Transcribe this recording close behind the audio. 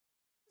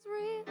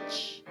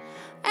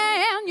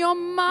your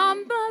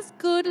mama's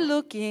good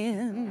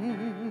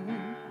looking.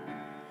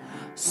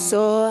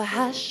 So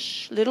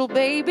hush, little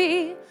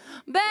baby,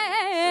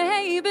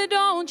 baby,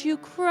 don't you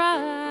cry.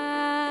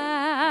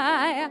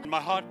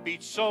 My heart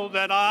beats so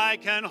that I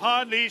can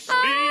hardly speak.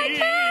 I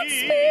can't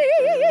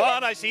speak.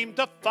 But I seem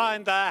to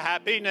find the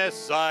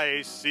happess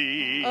I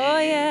see. Oh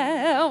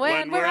yeah,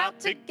 when we're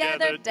out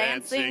together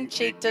dancing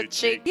cheek to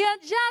cheek. You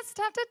just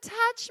have to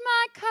touch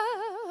my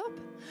cup.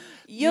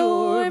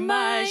 You're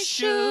my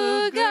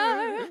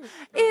sugar.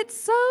 It's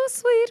so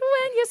sweet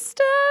when you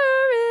stir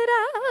it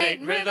up.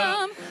 Make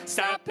rhythm,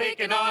 stop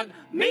picking on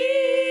me.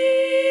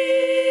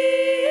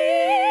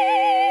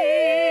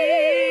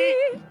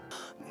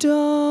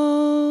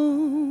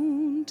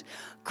 Don't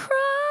cry.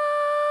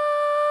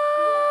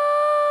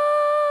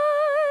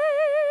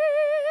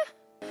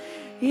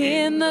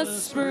 In the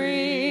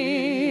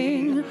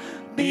spring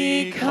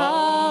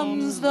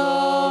becomes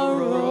the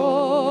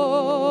rose.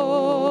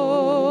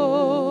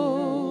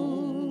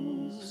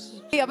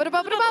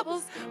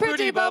 Bubbles,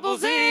 pretty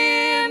bubbles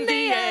in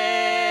the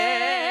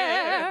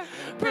air.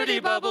 Pretty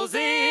bubbles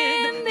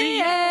in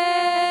the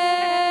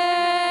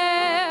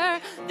air.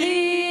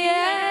 The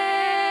air.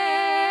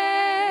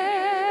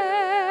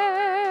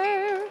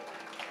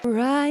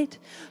 Right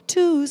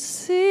to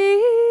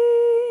sing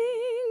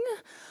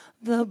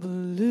the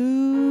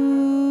blues.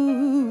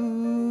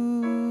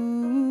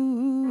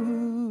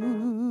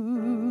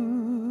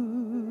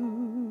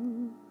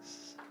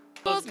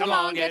 Come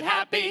on, get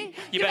happy.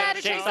 You better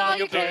chase all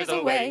your cares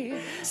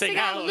away. Sing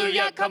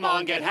hallelujah, come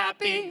on, get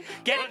happy.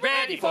 Get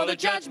ready for the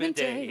judgment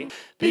day.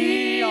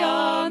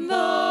 Beyond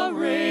the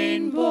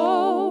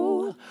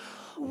rainbow,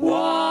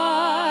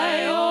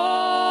 why,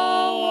 oh,